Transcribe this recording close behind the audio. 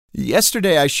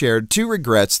Yesterday I shared 2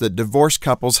 regrets that divorced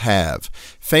couples have: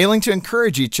 failing to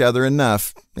encourage each other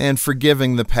enough and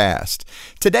forgiving the past.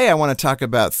 Today I want to talk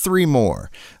about 3 more.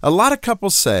 A lot of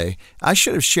couples say, I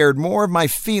should have shared more of my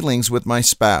feelings with my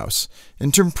spouse.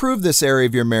 And to improve this area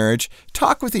of your marriage,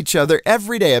 talk with each other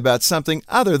every day about something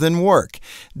other than work.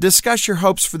 Discuss your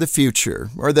hopes for the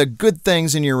future or the good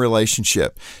things in your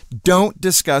relationship. Don't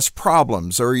discuss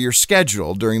problems or your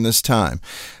schedule during this time.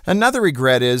 Another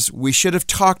regret is we should have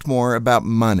talked more about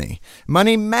money.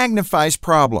 Money magnifies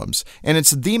problems, and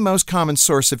it's the most common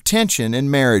source of tension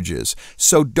in marriages.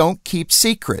 So don't keep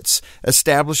secrets.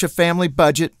 Establish a family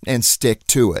budget and stick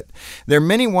to it. There are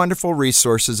many wonderful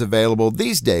resources available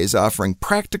these days offering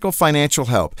practical financial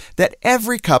help that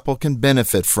every couple can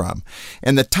benefit from.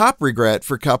 And the top regret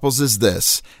for couples is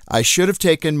this: I should have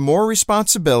taken more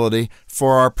responsibility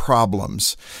for our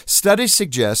problems. Studies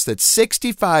suggest that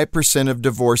 65% of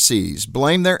divorcees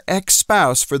blame their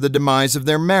ex-spouse for the demise of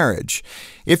their marriage.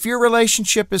 If your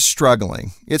relationship is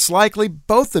struggling, it's likely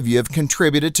both of you have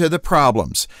contributed to the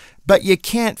problems. But you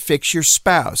can't fix your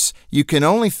spouse. You can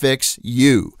only fix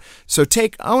you. So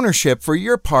take ownership for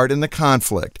your part in the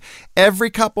conflict.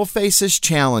 Every couple faces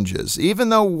challenges. Even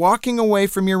though walking away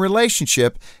from your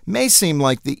relationship may seem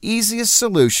like the easiest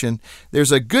solution,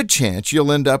 there's a good chance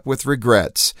you'll end up with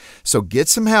regrets. So get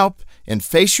some help and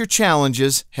face your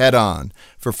challenges head on.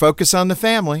 For Focus on the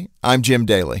Family, I'm Jim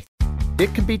Daly.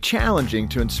 It can be challenging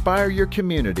to inspire your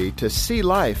community to see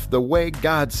life the way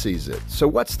God sees it. So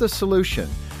what's the solution?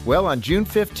 Well, on June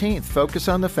 15th, Focus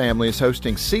on the Family is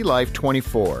hosting See Life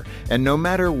 24. And no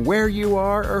matter where you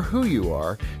are or who you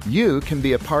are, you can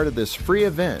be a part of this free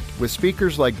event with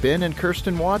speakers like Ben and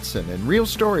Kirsten Watson and real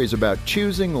stories about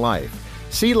choosing life.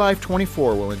 See Life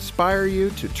 24 will inspire you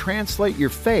to translate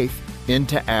your faith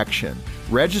into action.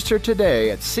 Register today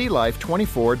at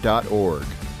seelife24.org.